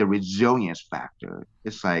said it, the resilience factor.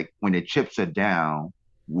 It's like when the chips are down,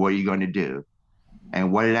 what are you going to do?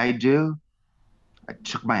 And what did I do? I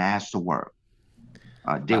took my ass to work,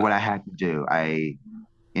 did Uh, what I had to do. I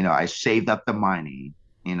saved up the money.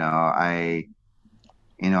 I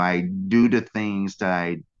do the things that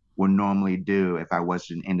I would normally do if I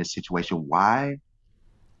wasn't in the situation. Why?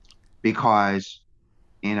 Because,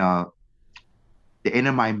 you know, the end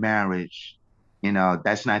of my marriage,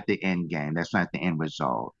 that's not the end game. That's not the end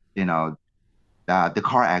result. The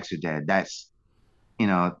car accident, you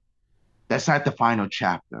know, that's not the final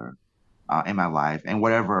chapter in my life. And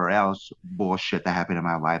whatever else bullshit that happened in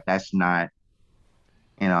my life, that's not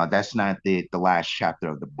the last chapter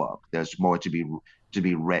of the book. There's more to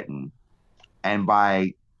be written. And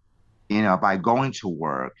by going to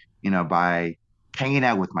work, by hanging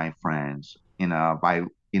out with my friends, by,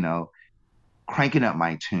 you know, cranking up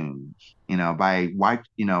my tunes, by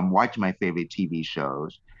watching my favorite TV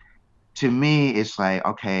shows. To me, it's like,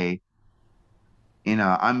 okay,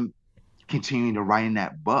 I'm continuing to write in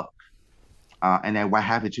that book. And then what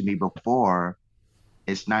happened to me before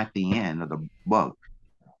is not the end of the book.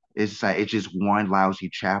 It's like it's just one lousy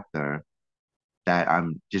chapter that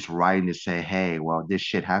I'm just writing to say, hey, well, this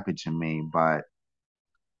shit happened to me, but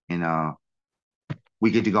you know,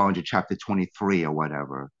 we get to go into chapter 23 or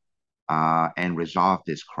whatever, and resolve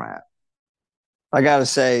this crap. I gotta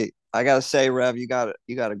say, Rev, you got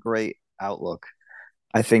a great outlook.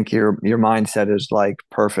 I think your mindset is like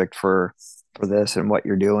perfect for this and what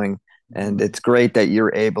you're doing, and it's great that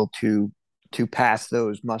you're able to pass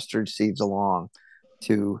those mustard seeds along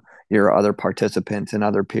to your other participants and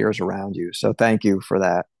other peers around you. So thank you for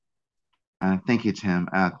that. Thank you, Tim.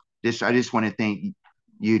 I just want to thank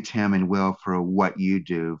you, Tim and Will, for what you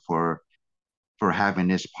do for having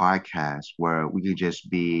this podcast where we can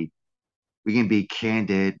be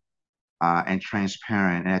candid and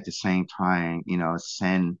transparent, and at the same time,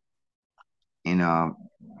 send you know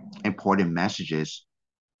important messages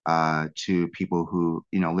to people who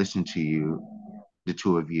listen to you, the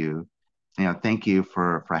two of you. Thank you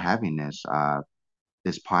for having this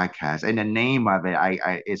podcast. And the name of it,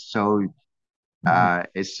 I it's so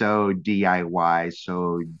DIY,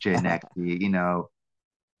 so Gen X,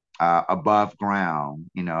 above ground,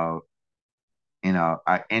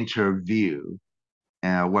 interview,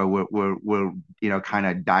 where we're kind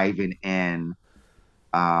of diving in,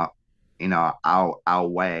 uh, our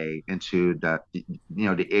way into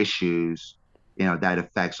the issues, that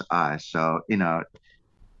affects us. So,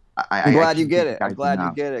 I'm I glad you can't get thank you it. I'm guys glad you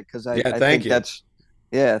enough. get it because I, yeah, I thank think you. that's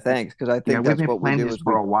yeah, thanks. Because I Yeah, think we've that's been what we planning do this is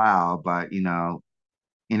for we a while, but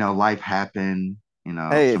life happened,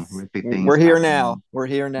 hey, some horrific things we're here now. happened. We're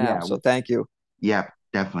here now. Yeah, So thank you. yeah,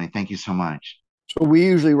 definitely. Thank you so much. So we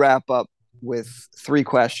usually wrap up with three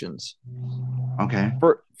questions. Okay.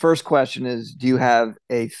 First question is, do you have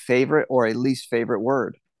a favorite or a least favorite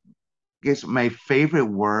word? I guess my favorite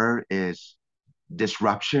word is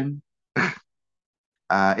disruption.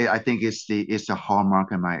 I think it's the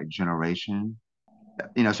hallmark of my generation.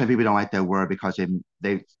 Some people don't like that word because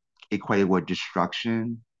they equate it with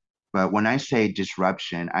destruction. But when I say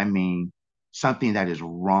disruption, I mean something that is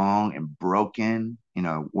wrong and broken,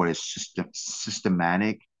 what is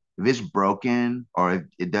systematic. If it's broken or if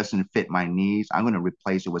it doesn't fit my needs, I'm going to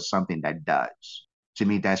replace it with something that does. To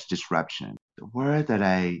me, that's disruption. The word that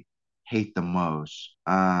I hate the most,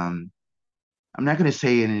 I'm not going to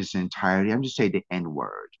say it in its entirety. I'm just saying the N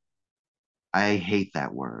word. I hate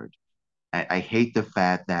that word. I hate the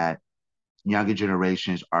fact that younger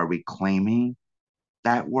generations are reclaiming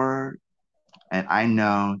that word. And I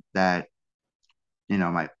know that,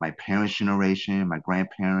 my parents' generation, my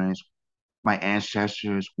grandparents, my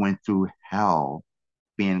ancestors went through hell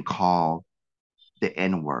being called the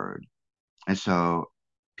N word. And so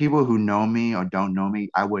people who know me or don't know me,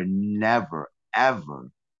 I would never, ever,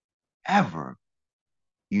 ever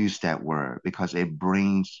use that word because it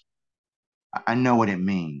brings, I know what it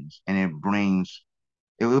means, and it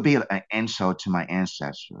would be an insult to my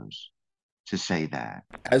ancestors to say that.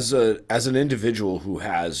 As an individual who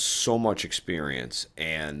has so much experience,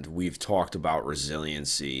 and we've talked about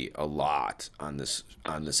resiliency a lot on this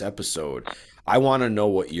episode, I want to know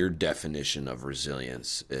what your definition of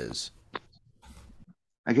resilience is.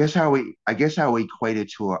 I guess how we equate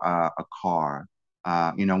it to a car.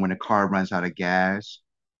 When a car runs out of gas,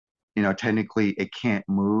 technically it can't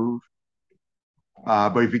move.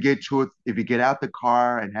 But if you get out the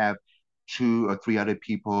car and have two or three other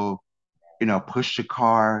people, push the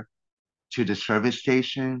car to the service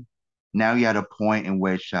station, now you're at a point in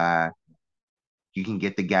which you can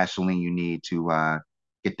get the gasoline you need to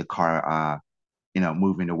get the car,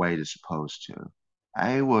 moving the way it's supposed to.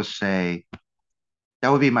 I will say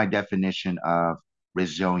that would be my definition of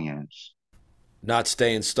resilience. Not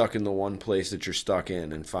staying stuck in the one place that you're stuck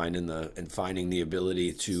in, and finding the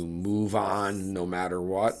ability to move on no matter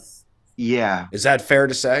what. Yeah, Is that fair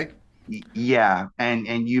to say? yeah,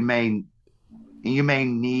 and you may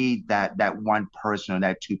need that one person or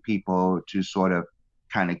that two people to sort of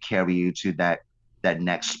kind of carry you to that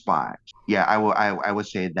next spot. Yeah, I would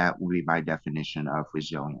say that would be my definition of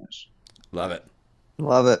resilience. Love it.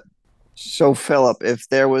 Love it. So, Philip, if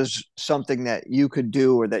there was something that you could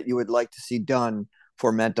do or that you would like to see done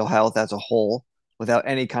for mental health as a whole without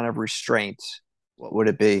any kind of restraints, what would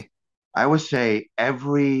it be? I would say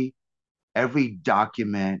every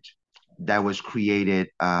document that was created,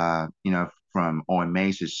 from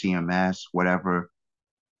OMAs to CMS, whatever,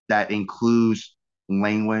 that includes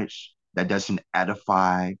language that doesn't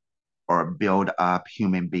edify or build up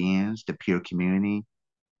human beings, the peer community,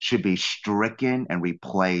 should be stricken and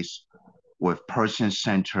replaced with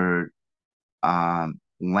person-centered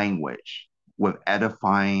language, with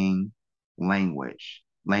edifying language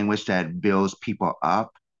that builds people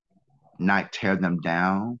up, not tear them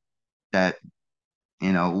down, that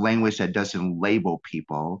language that doesn't label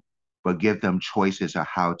people, but give them choices of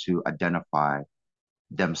how to identify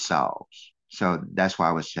themselves. So that's why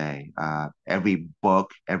I would say every book,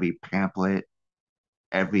 every pamphlet,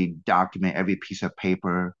 every document, every piece of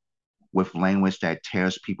paper with language that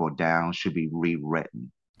tears people down should be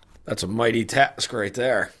rewritten. That's a mighty task right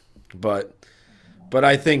there. But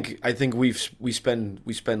I think we spend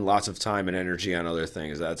lots of time and energy on other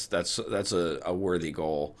things. That's a worthy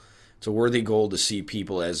goal. It's a worthy goal to see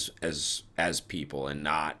people as people and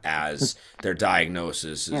not as their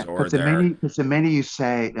diagnoses Yeah, or their. because the minute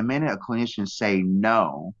a clinician say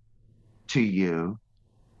no to you,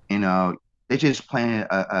 you know, they just planted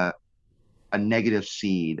a negative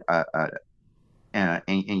seed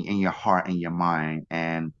in your heart and your mind.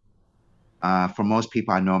 And for most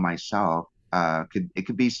people, I know myself, it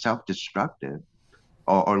could be self-destructive,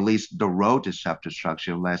 or at least the road to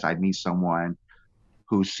self-destruction, unless I meet someone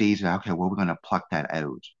who sees that, okay, well, we're going to pluck that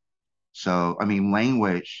out. So, I mean,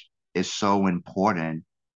 language is so important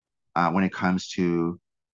when it comes to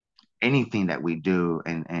anything that we do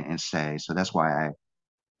and say. So that's why I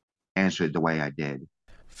answered the way I did.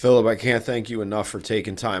 Philip, I can't thank you enough for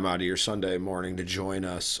taking time out of your Sunday morning to join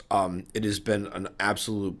us. It has been an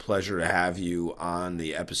absolute pleasure to have you on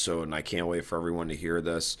the episode, and I can't wait for everyone to hear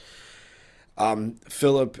this.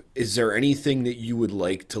 Philip, is there anything that you would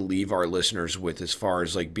like to leave our listeners with as far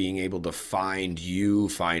as like being able to find you,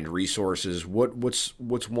 find resources?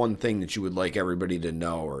 What's one thing that you would like everybody to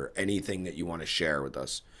know, or anything that you want to share with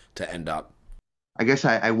us to end up? I guess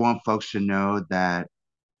I want folks to know that,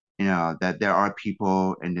 that there are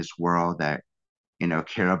people in this world that,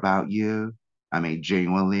 care about you. I mean,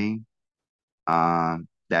 genuinely,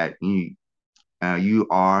 that you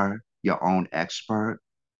are your own expert.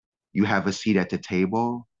 You have a seat at the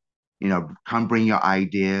table. Come bring your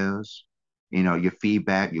ideas, your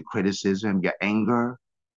feedback, your criticism, your anger,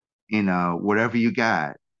 whatever you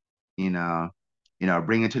got, you know,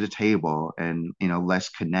 bring it to the table, and, let's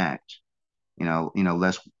connect,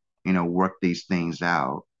 let's, work these things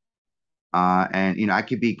out. And, I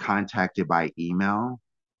could be contacted by email.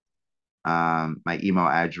 My email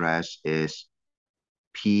address is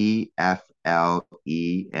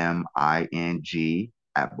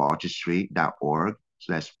pfleming@baltistreet.org.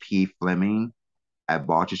 So that's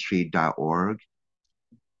pfleming@baltistreet.org.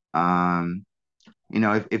 Um,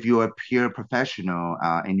 if you're a peer professional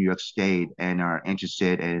in New York State and are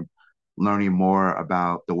interested in learning more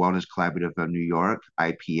about the Wellness Collaborative of New York,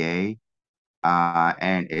 IPA,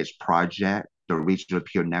 and its project, the Regional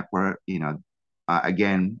Peer Network,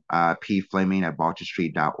 again,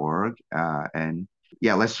 pfleming@baltistreet.org. And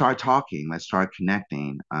yeah, let's start talking. Let's start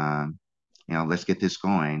connecting. Let's get this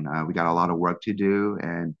going. We got a lot of work to do,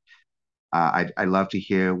 and I'd love to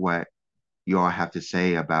hear what you all have to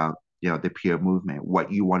say about the peer movement,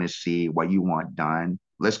 what you want to see, what you want done.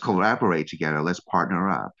 Let's collaborate together. Let's partner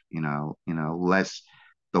up. Let's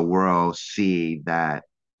the world see that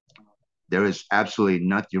there is absolutely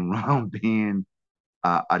nothing wrong being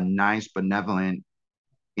a nice, benevolent,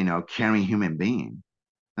 caring human being.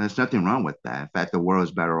 And there's nothing wrong with that. In fact, the world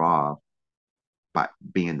is better off by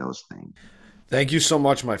being those things. Thank you so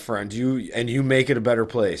much, my friend. You make it a better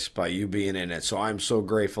place by you being in it. So I'm so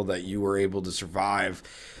grateful that you were able to survive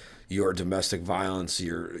your domestic violence,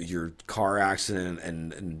 your car accident,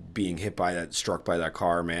 and being struck by that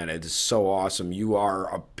car, man. It is so awesome. You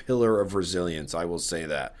are a pillar of resilience. I will say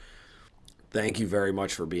that. Thank you very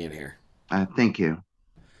much for being here. Thank you,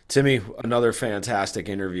 Timmy. Another fantastic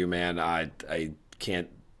interview, man. I can't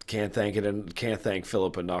thank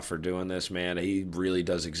Philip enough for doing this, man. He really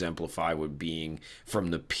does exemplify what being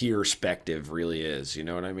from the peer perspective really is. You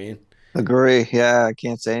know what I mean? Agree. Yeah, I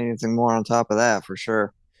can't say anything more on top of that for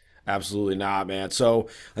sure. Absolutely not, man. So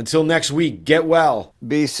until next week, get well.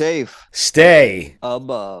 Be safe. Stay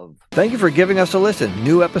above. Thank you for giving us a listen.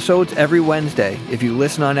 New episodes every Wednesday. If you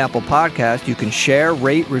listen on Apple Podcasts, you can share,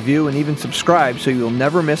 rate, review, and even subscribe so you'll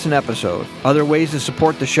never miss an episode. Other ways to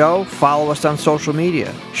support the show: follow us on social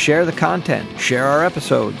media, share the content, share our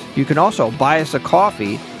episodes. You can also buy us a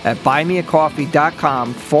coffee at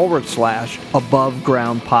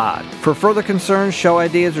buymeacoffee.com/abovegroundpod. For further concerns, show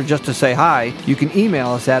ideas, or just to say hi, you can email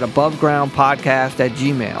us at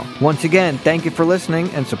abovegroundpodcast@gmail.com. Once again, thank you for listening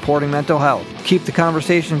and supporting mental health. Keep the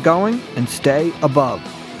conversation going and stay above.